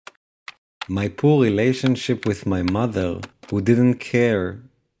My poor relationship with my mother, who didn't care,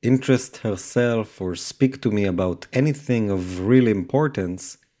 interest herself, or speak to me about anything of real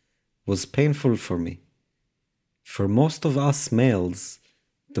importance, was painful for me. For most of us males,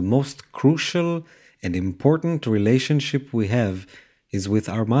 the most crucial and important relationship we have is with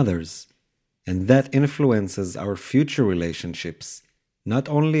our mothers, and that influences our future relationships, not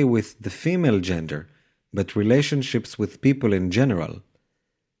only with the female gender, but relationships with people in general.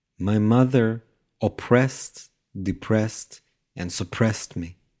 My mother oppressed, depressed, and suppressed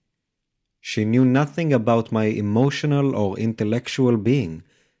me. She knew nothing about my emotional or intellectual being,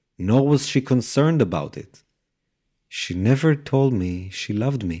 nor was she concerned about it. She never told me she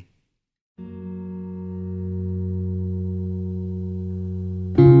loved me.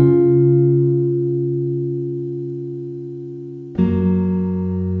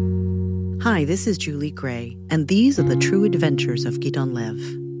 Hi, this is Julie Gray, and these are the true adventures of Gidon Lev.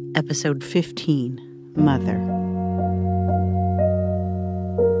 Episode 15, Mother.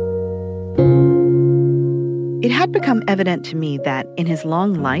 It had become evident to me that, in his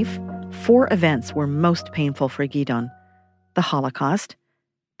long life, 4 events were most painful for Gidon: the Holocaust,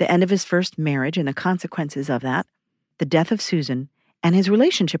 the end of his first marriage and the consequences of that, the death of Susan, and his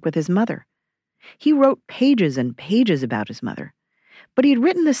relationship with his mother. He wrote pages and pages about his mother, but he had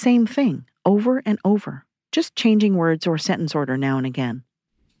written the same thing over and over, just changing words or sentence order now and again.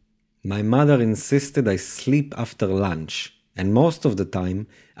 My mother insisted I sleep after lunch, and most of the time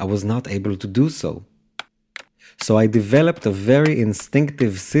I was not able to do so. So I developed a very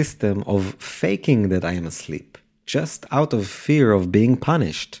instinctive system of faking that I am asleep, just out of fear of being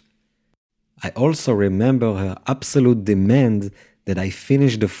punished. I also remember her absolute demand that I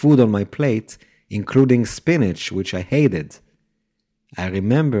finish the food on my plate, including spinach, which I hated. I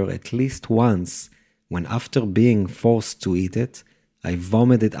remember at least once when, after being forced to eat it, I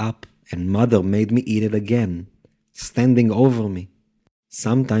vomited up and mother made me eat it again, standing over me.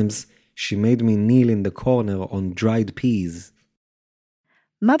 Sometimes she made me kneel in the corner on dried peas.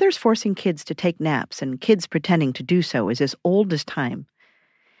 Mothers forcing kids to take naps and kids pretending to do so is as old as time.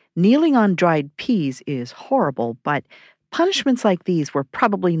 Kneeling on dried peas is horrible, but punishments like these were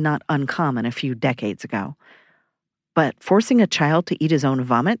probably not uncommon a few decades ago. But forcing a child to eat his own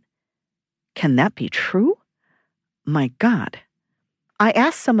vomit? Can that be true? My God. I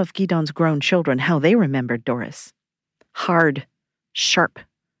asked some of Gidon's grown children how they remembered Doris. Hard, sharp,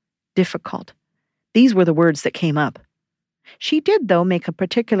 difficult. These were the words that came up. She did, though, make a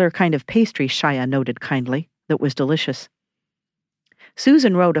particular kind of pastry, Shaya noted kindly, that was delicious.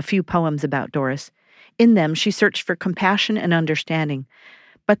 Susan wrote a few poems about Doris. In them, she searched for compassion and understanding.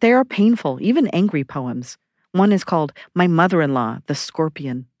 But they are painful, even angry poems. One is called My Mother-in-Law, the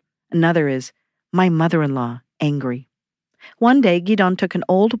Scorpion. Another is My Mother-in-Law, Angry. One day, Gidon took an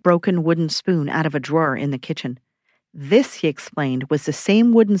old broken wooden spoon out of a drawer in the kitchen. This, he explained, was the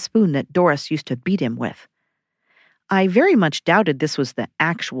same wooden spoon that Doris used to beat him with. I very much doubted this was the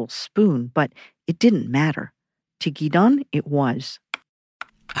actual spoon, but it didn't matter. To Gidon, it was.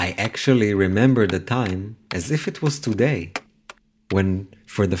 I actually remember the time as if it was today, when,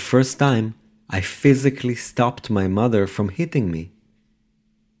 for the first time, I physically stopped my mother from hitting me.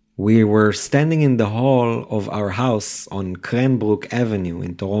 We were standing in the hall of our house on Cranbrook Avenue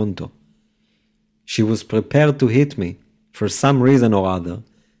in Toronto. She was prepared to hit me, for some reason or other,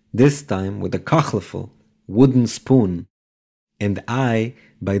 this time with a kachlefel, wooden spoon. And I,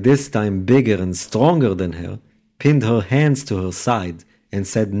 by this time bigger and stronger than her, pinned her hands to her side and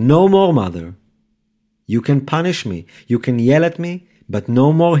said, "No more, mother. You can punish me, you can yell at me, but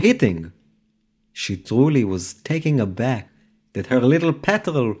no more hitting." She truly was taken aback that her little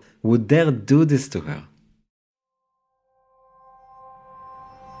petrel would dare do this to her.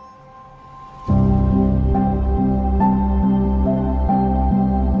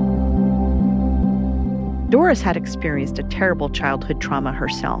 Doris had experienced a terrible childhood trauma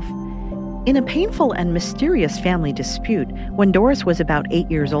herself. In a painful and mysterious family dispute, when Doris was about 8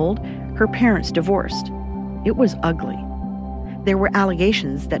 years old, her parents divorced. It was ugly. There were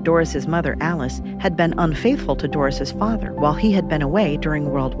allegations that Doris's mother, Alice, had been unfaithful to Doris's father while he had been away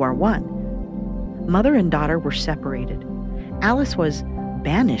during World War I. Mother and daughter were separated. Alice was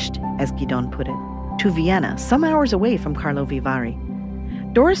banished, as Gidon put it, to Vienna, some hours away from Karlovy Vary.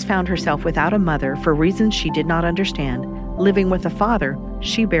 Doris found herself without a mother for reasons she did not understand, living with a father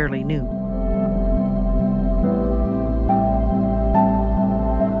she barely knew.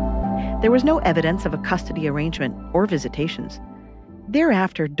 There was no evidence of a custody arrangement or visitations.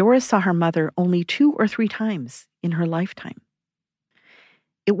 Thereafter, Doris saw her mother only 2 or 3 times in her lifetime.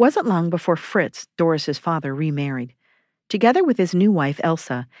 It wasn't long before Fritz, Doris's father, remarried. Together with his new wife,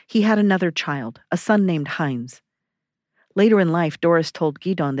 Elsa, he had another child, a son named Heinz. Later in life, Doris told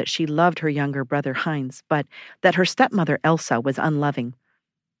Gidon that she loved her younger brother Heinz, but that her stepmother Elsa was unloving.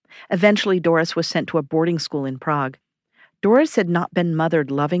 Eventually, Doris was sent to a boarding school in Prague. Doris had not been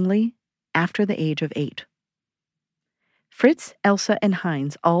mothered lovingly after the age of 8. Fritz, Elsa, and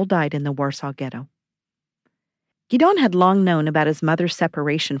Heinz all died in the Warsaw Ghetto. Gidon had long known about his mother's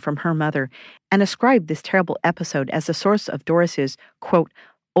separation from her mother and ascribed this terrible episode as the source of Doris's, quote,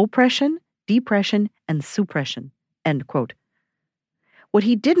 oppression, depression, and suppression, end quote. What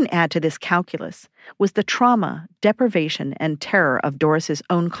he didn't add to this calculus was the trauma, deprivation, and terror of Doris's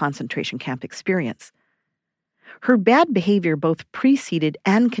own concentration camp experience. Her bad behavior both preceded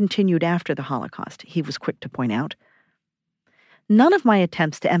and continued after the Holocaust, he was quick to point out. None of my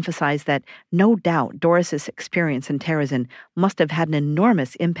attempts to emphasize that, no doubt, Doris's experience in Terezin must have had an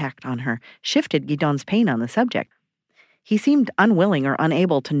enormous impact on her shifted Gidon's pain on the subject. He seemed unwilling or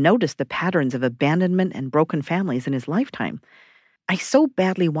unable to notice the patterns of abandonment and broken families in his lifetime. I so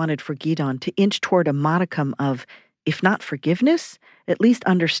badly wanted for Gidon to inch toward a modicum of, if not forgiveness, at least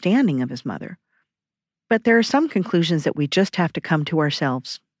understanding of his mother. But there are some conclusions that we just have to come to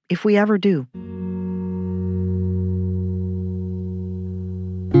ourselves, if we ever do.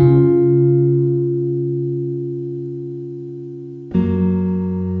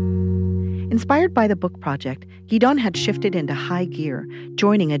 Inspired by the book project, Gidon had shifted into high gear,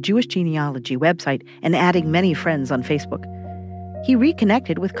 joining a Jewish genealogy website and adding many friends on Facebook. He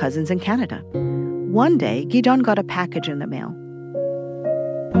reconnected with cousins in Canada. One day, Gidon got a package in the mail.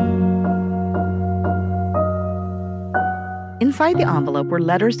 Inside the envelope were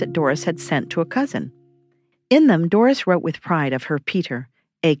letters that Doris had sent to a cousin. In them, Doris wrote with pride of her Peter,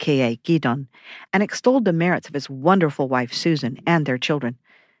 a.k.a. Gidon, and extolled the merits of his wonderful wife Susan and their children.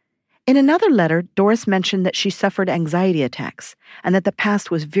 In another letter, Doris mentioned that she suffered anxiety attacks and that the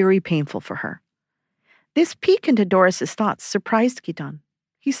past was very painful for her. This peek into Doris's thoughts surprised Gidon.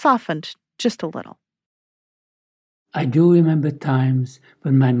 He softened just a little. I do remember times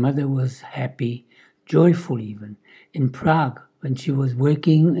when my mother was happy, joyful even, in Prague when she was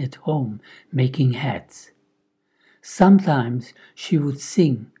working at home making hats. Sometimes she would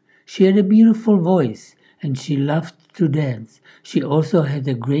sing. She had a beautiful voice and she loved to dance. She also had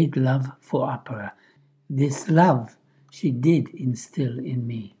a great love for opera. This love she did instill in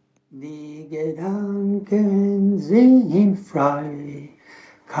me. Die Gedanken sind frei,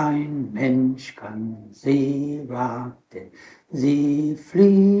 kein Mensch kann sie warten, sie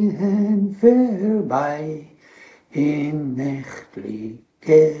fliehen vorbei in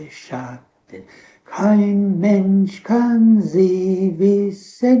nächtliche Schatten. Kein Mensch kann sie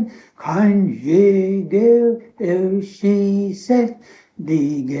wissen, kein Jäger erschießt,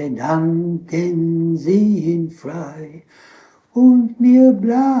 die Gedanken sind frei. Und wir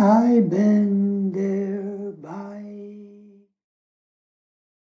bleiben dabei.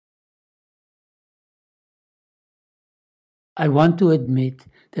 I want to admit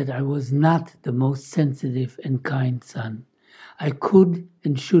that I was not the most sensitive and kind son. I could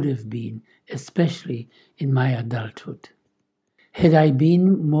and should have been, especially in my adulthood. Had I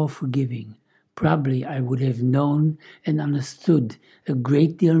been more forgiving, probably I would have known and understood a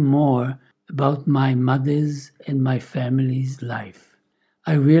great deal more about my mother's and my family's life.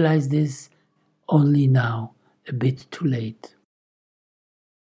 I realize this only now, a bit too late.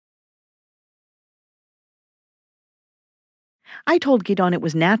 I told Gidon it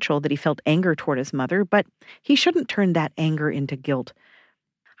was natural that he felt anger toward his mother, but he shouldn't turn that anger into guilt.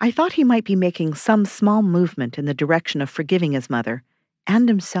 I thought he might be making some small movement in the direction of forgiving his mother and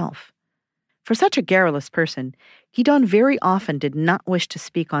himself. For such a garrulous person, Gidon very often did not wish to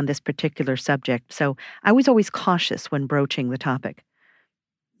speak on this particular subject, so I was always cautious when broaching the topic.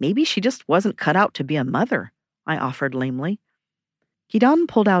 Maybe she just wasn't cut out to be a mother, I offered lamely. Gidon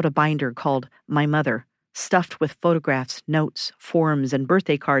pulled out a binder called My Mother, stuffed with photographs, notes, forms, and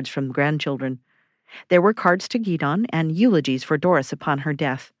birthday cards from grandchildren. There were cards to Gidon and eulogies for Doris upon her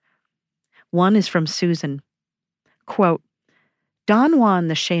death. One is from Susan. Quote, Don Juan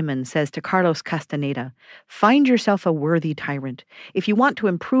the shaman says to Carlos Castaneda, find yourself a worthy tyrant if you want to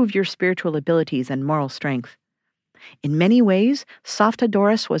improve your spiritual abilities and moral strength. In many ways, Softa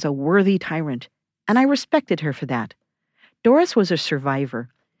Doris was a worthy tyrant, and I respected her for that. Doris was a survivor.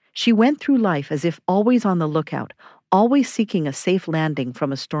 She went through life as if always on the lookout, always seeking a safe landing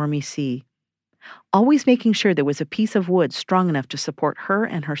from a stormy sea, always making sure there was a piece of wood strong enough to support her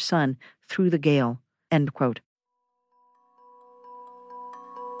and her son through the gale. End quote.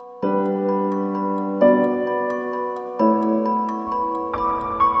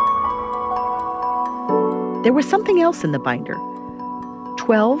 There was something else in the binder.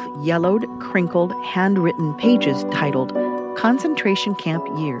 12 yellowed, crinkled, handwritten pages titled Concentration Camp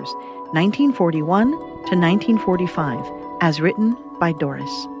Years, 1941 to 1945, as written by Doris.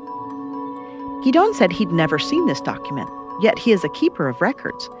 Guidon said he'd never seen this document, yet he is a keeper of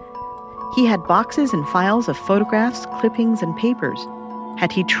records. He had boxes and files of photographs, clippings, and papers.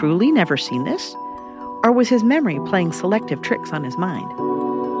 Had he truly never seen this? Or was his memory playing selective tricks on his mind?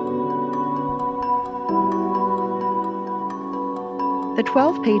 The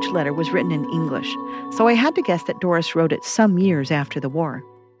 12-page letter was written in English, so I had to guess that Doris wrote it some years after the war.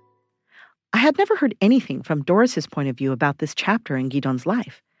 I had never heard anything from Doris's point of view about this chapter in Guidon's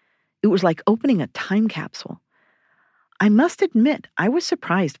life. It was like opening a time capsule. I must admit, I was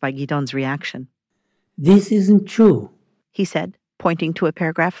surprised by Guidon's reaction. This isn't true, he said, pointing to a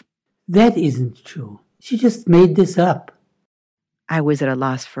paragraph. That isn't true. She just made this up. I was at a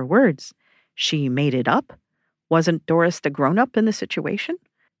loss for words. She made it up? Wasn't Doris the grown-up in the situation?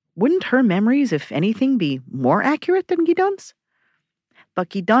 Wouldn't her memories, if anything, be more accurate than Guidon's? But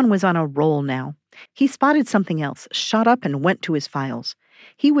Guidon was on a roll now. He spotted something else, shot up and went to his files.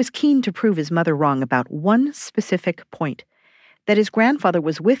 He was keen to prove his mother wrong about one specific point, that his grandfather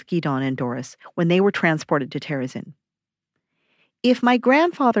was with Guidon and Doris when they were transported to Terezin. If my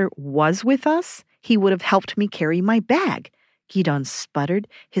grandfather was with us, he would have helped me carry my bag, Guidon sputtered,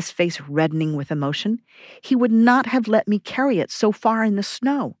 his face reddening with emotion. He would not have let me carry it so far in the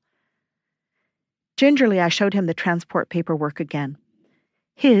snow. Gingerly, I showed him the transport paperwork again.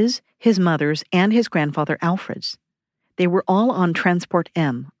 His mother's, and his grandfather Alfred's. They were all on Transport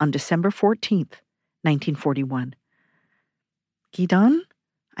M on December 14th, 1941. Guidon,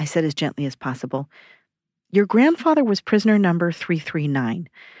 I said as gently as possible, your grandfather was prisoner number 339.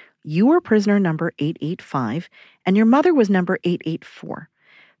 You were prisoner number 885, and your mother was number 884.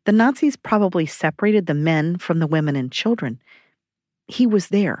 The Nazis probably separated the men from the women and children. He was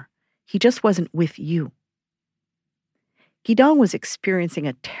there. He just wasn't with you. Guidon was experiencing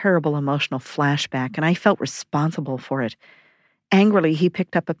a terrible emotional flashback, and I felt responsible for it. Angrily, he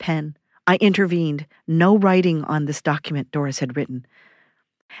picked up a pen. I intervened. No writing on this document Doris had written.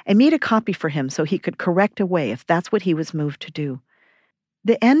 I made a copy for him so he could correct away if that's what he was moved to do.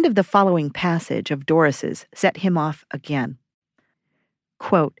 The end of the following passage of Doris's set him off again.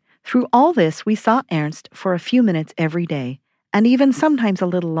 Quote, through all this, we saw Ernst for a few minutes every day, and even sometimes a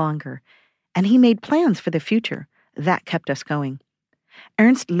little longer, and he made plans for the future. That kept us going.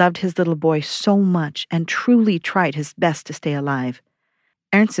 Ernst loved his little boy so much and truly tried his best to stay alive.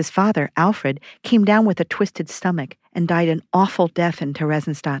 Ernst's father, Alfred, came down with a twisted stomach and died an awful death in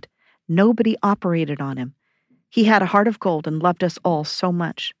Theresienstadt. Nobody operated on him. He had a heart of gold and loved us all so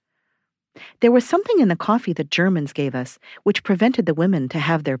much. There was something in the coffee the Germans gave us which prevented the women to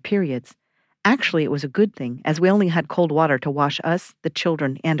have their periods. Actually, it was a good thing, as we only had cold water to wash us, the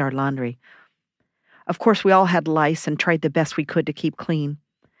children, and our laundry. Of course, we all had lice and tried the best we could to keep clean.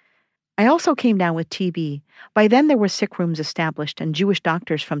 I also came down with TB. By then there were sick rooms established and Jewish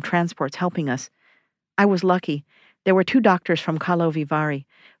doctors from transports helping us. I was lucky. There were 2 doctors from Karlovy Vary.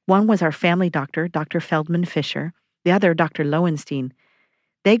 One was our family doctor, Dr. Feldman Fisher, the other Dr. Lowenstein.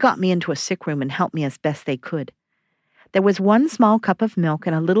 They got me into a sick room and helped me as best they could. There was 1 small cup of milk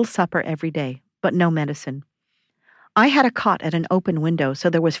and a little supper every day, but no medicine. I had a cot at an open window so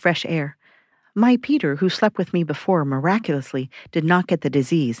there was fresh air. My Peter, who slept with me before, miraculously did not get the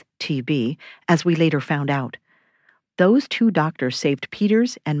disease, TB, as we later found out. Those 2 doctors saved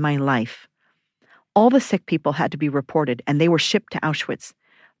Peter's and my life. All the sick people had to be reported, and they were shipped to Auschwitz.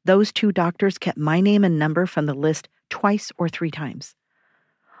 Those 2 doctors kept my name and number from the list twice or 3 times.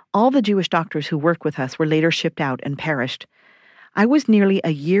 All the Jewish doctors who worked with us were later shipped out and perished. I was nearly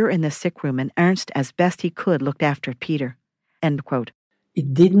a year in the sick room, and Ernst, as best he could, looked after Peter. End quote.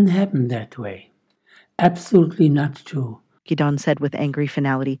 It didn't happen that way. Absolutely not true, Guidon said with angry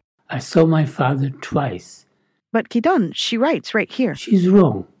finality. I saw my father twice. But Guidon, she writes right here. She's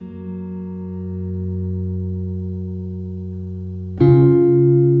wrong.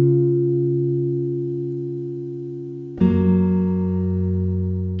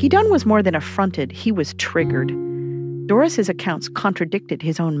 Guidon was more than affronted, he was triggered. Doris's accounts contradicted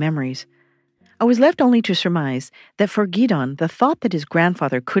his own memories. I was left only to surmise that for Guidon, the thought that his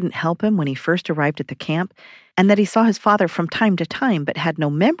grandfather couldn't help him when he first arrived at the camp, and that he saw his father from time to time but had no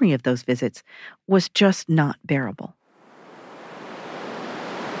memory of those visits, was just not bearable.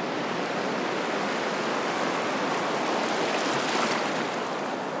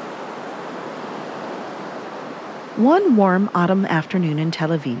 One warm autumn afternoon in Tel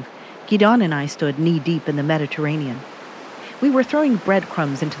Aviv, Guidon and I stood knee-deep in the Mediterranean. We were throwing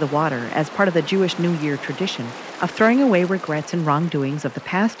breadcrumbs into the water as part of the Jewish New Year tradition of throwing away regrets and wrongdoings of the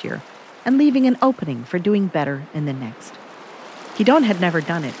past year and leaving an opening for doing better in the next. Gidon had never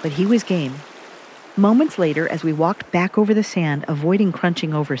done it, but he was game. Moments later, as we walked back over the sand, avoiding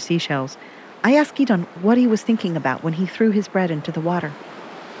crunching over seashells, I asked Gidon what he was thinking about when he threw his bread into the water.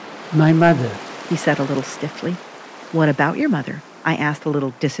 My mother, He said a little stiffly. What about your mother? I asked a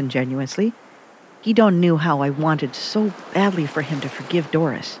little disingenuously. Gidon knew how I wanted so badly for him to forgive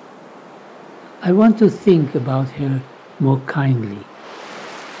Doris. I want to think about her more kindly,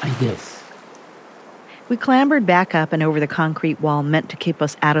 I guess. We clambered back up and over the concrete wall meant to keep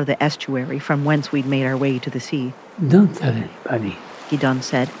us out of the estuary from whence we'd made our way to the sea. Don't tell anybody. Gidon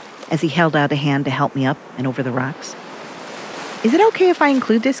said, as he held out a hand to help me up and over the rocks. Is it okay if I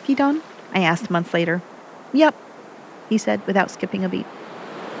include this, Gidon? I asked months later. Yep, he said without skipping a beat.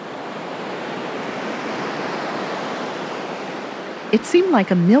 It seemed like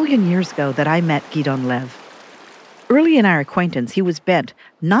 1,000,000 years ago that I met Gidon Lev. Early in our acquaintance, he was bent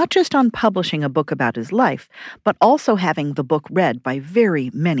not just on publishing a book about his life, but also having the book read by very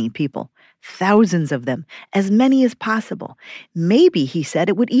many people, thousands of them, as many as possible. Maybe, he said,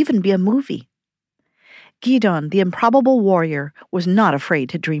 it would even be a movie. Gidon, the improbable warrior, was not afraid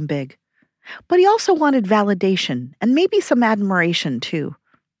to dream big. But he also wanted validation and maybe some admiration, too.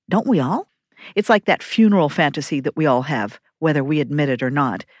 Don't we all? It's like that funeral fantasy that we all have, whether we admit it or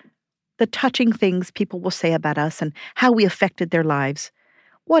not. The touching things people will say about us and how we affected their lives.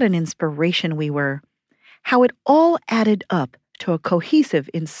 What an inspiration we were. How it all added up to a cohesive,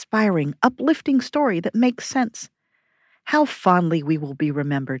 inspiring, uplifting story that makes sense. How fondly we will be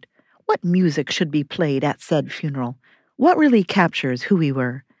remembered. What music should be played at said funeral? What really captures who we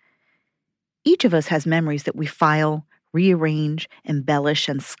were? Each of us has memories that we file, rearrange, embellish,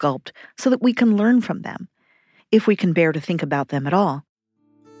 and sculpt so that we can learn from them, if we can bear to think about them at all.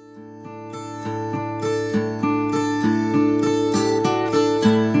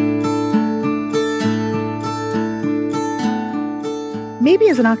 Maybe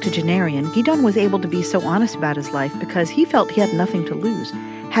as an octogenarian, Gidon was able to be so honest about his life because he felt he had nothing to lose,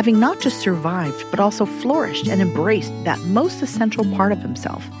 having not just survived, but also flourished and embraced that most essential part of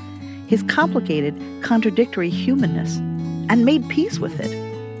himself, his complicated, contradictory humanness, and made peace with it.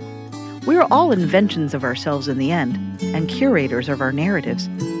 We are all inventions of ourselves in the end, and curators of our narratives.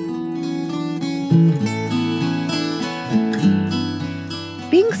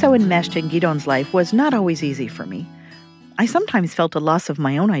 Being so enmeshed in Gidon's life was not always easy for me. I sometimes felt a loss of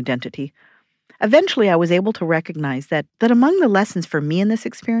my own identity. Eventually, I was able to recognize that among the lessons for me in this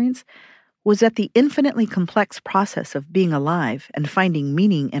experience was that the infinitely complex process of being alive and finding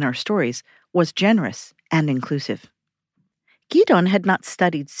meaning in our stories was generous and inclusive. Gidon had not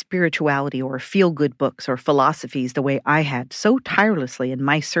studied spirituality or feel-good books or philosophies the way I had so tirelessly in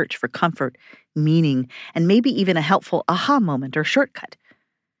my search for comfort, meaning, and maybe even a helpful aha moment or shortcut.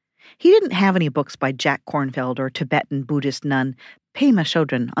 He didn't have any books by Jack Kornfield or Tibetan Buddhist nun Pema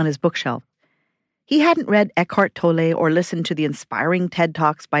Chodron on his bookshelf. He hadn't read Eckhart Tolle or listened to the inspiring TED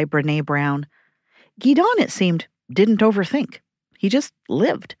Talks by Brené Brown. Gidon, it seemed, didn't overthink. He just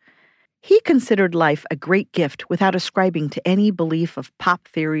lived. He considered life a great gift without ascribing to any belief of pop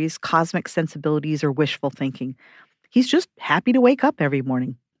theories, cosmic sensibilities, or wishful thinking. He's just happy to wake up every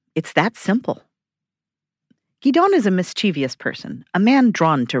morning. It's that simple. Gidon is a mischievous person, a man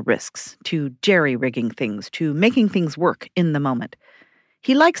drawn to risks, to jerry-rigging things, to making things work in the moment.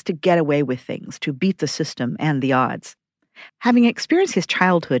 He likes to get away with things, to beat the system and the odds. Having experienced his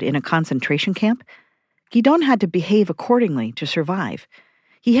childhood in a concentration camp, Gidon had to behave accordingly to survive.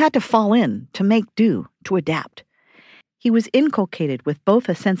 He had to fall in, to make do, to adapt. He was inculcated with both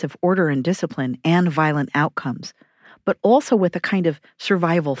a sense of order and discipline and violent outcomes, but also with a kind of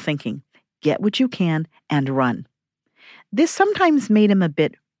survival thinking. Get what you can and run. This sometimes made him a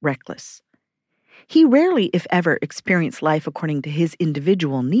bit reckless. He rarely, if ever, experienced life according to his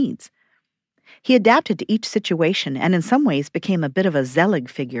individual needs. He adapted to each situation and in some ways became a bit of a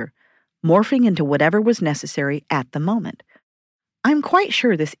Zelig figure, morphing into whatever was necessary at the moment. I'm quite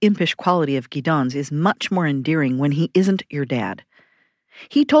sure this impish quality of Gidon's is much more endearing when he isn't your dad.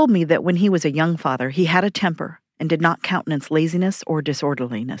 He told me that when he was a young father, he had a temper and did not countenance laziness or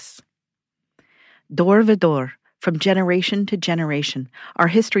disorderliness. Dor v'dor, from generation to generation, our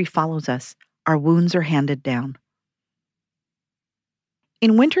history follows us, our wounds are handed down.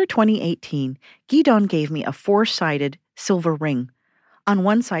 In winter 2018, Gidon gave me a 4-sided silver ring. On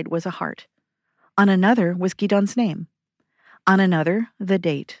one side was a heart. On another was Gidon's name. On another, the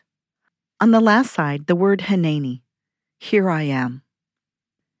date. On the last side, the word Hineni, here I am.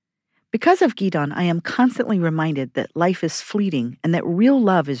 Because of Gidon, I am constantly reminded that life is fleeting and that real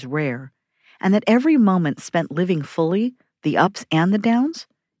love is rare, and that every moment spent living fully, the ups and the downs,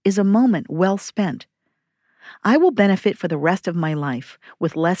 is a moment well spent. I will benefit for the rest of my life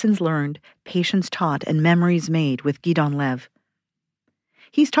with lessons learned, patience taught, and memories made with Gidon Lev.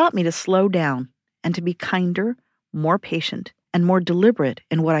 He's taught me to slow down and to be kinder, more patient, and more deliberate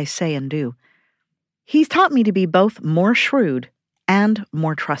in what I say and do. He's taught me to be both more shrewd and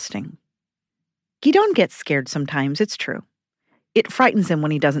more trusting. Gidon gets scared sometimes, it's true. It frightens him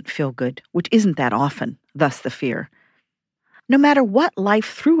when he doesn't feel good, which isn't that often, thus the fear. No matter what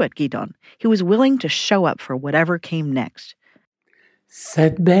life threw at Gidon, he was willing to show up for whatever came next.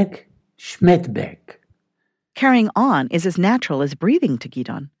 Setback, schmetback. Carrying on is as natural as breathing to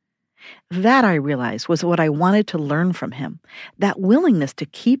Gidon. That, I realized, was what I wanted to learn from him, that willingness to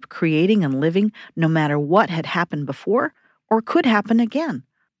keep creating and living no matter what had happened before or could happen again.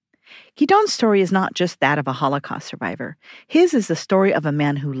 Gidon's story is not just that of a Holocaust survivor. His is the story of a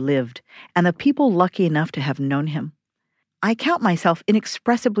man who lived, and the people lucky enough to have known him. I count myself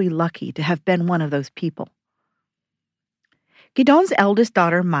inexpressibly lucky to have been one of those people. Gidon's eldest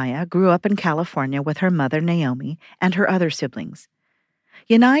daughter, Maya, grew up in California with her mother, Naomi, and her other siblings.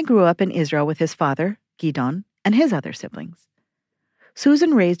 Yanai grew up in Israel with his father, Gidon, and his other siblings.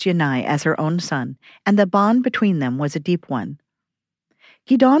 Susan raised Yanai as her own son, and the bond between them was a deep one.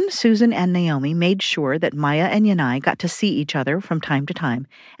 Gidon, Susan, and Naomi made sure that Maya and Yanai got to see each other from time to time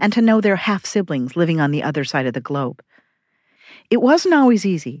and to know their half-siblings living on the other side of the globe. It wasn't always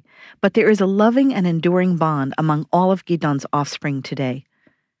easy, but there is a loving and enduring bond among all of Gidon's offspring today.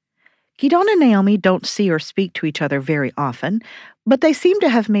 Gidon and Naomi don't see or speak to each other very often, but they seem to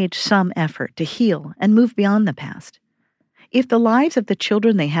have made some effort to heal and move beyond the past. If the lives of the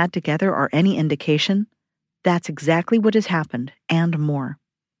children they had together are any indication, that's exactly what has happened, and more.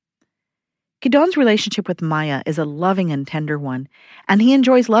 Gidon's relationship with Maya is a loving and tender one, and he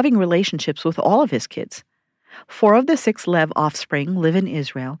enjoys loving relationships with all of his kids. 4 of the 6 Lev offspring live in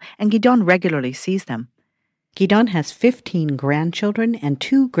Israel, and Gidon regularly sees them. Gidon has 15 grandchildren and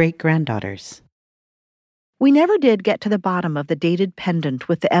 2 great-granddaughters. We never did get to the bottom of the dated pendant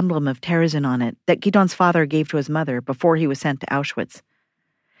with the emblem of Terezin on it that Gidon's father gave to his mother before he was sent to Auschwitz.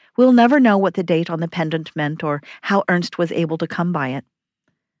 We'll never know what the date on the pendant meant or how Ernst was able to come by it.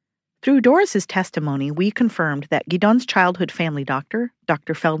 Through Doris's testimony, we confirmed that Gidon's childhood family doctor,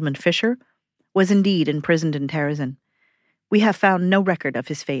 Dr. Feldman Fisher, was indeed imprisoned in Terezin. We have found no record of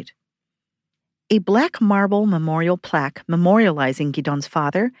his fate. A black marble memorial plaque memorializing Gidon's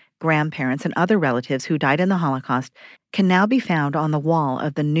father, grandparents, and other relatives who died in the Holocaust can now be found on the wall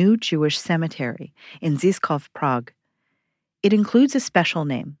of the new Jewish cemetery in Žižkov, Prague. It includes a special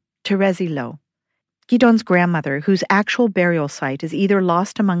name, Terezi Low, Gidon's grandmother, whose actual burial site is either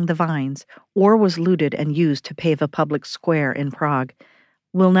lost among the vines or was looted and used to pave a public square in Prague.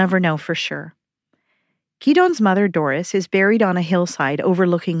 We'll never know for sure. Gidon's mother, Doris, is buried on a hillside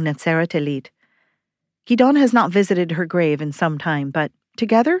overlooking Netzeret Elit. Gidon has not visited her grave in some time, but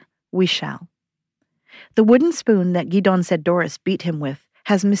together we shall. The wooden spoon that Gidon said Doris beat him with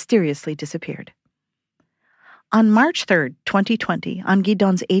has mysteriously disappeared. On March 3rd, 2020, on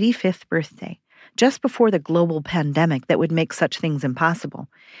Gidon's 85th birthday, just before the global pandemic that would make such things impossible,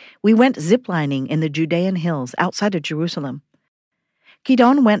 we went ziplining in the Judean hills outside of Jerusalem.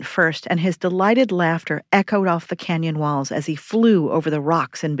 Gidon went first, and his delighted laughter echoed off the canyon walls as he flew over the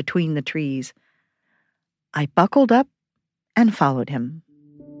rocks and between the trees. I buckled up and followed him.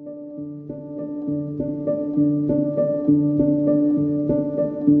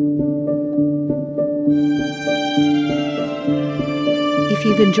 If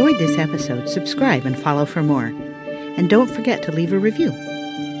you've enjoyed this episode, subscribe and follow for more. And don't forget to leave a review.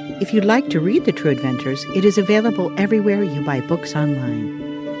 If you'd like to read The True Adventures, it is available everywhere you buy books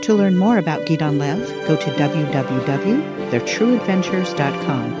online. To learn more about Gidon Lev, go to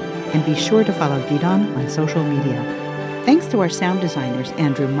www.thetrueadventures.com and be sure to follow Gidon on social media. Thanks to our sound designers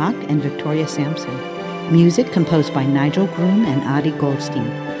Andrew Mock and Victoria Sampson. Music composed by Nigel Groom and Adi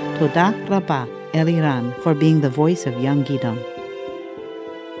Goldstein. Toda Rabba Eliran for being the voice of young Gidon.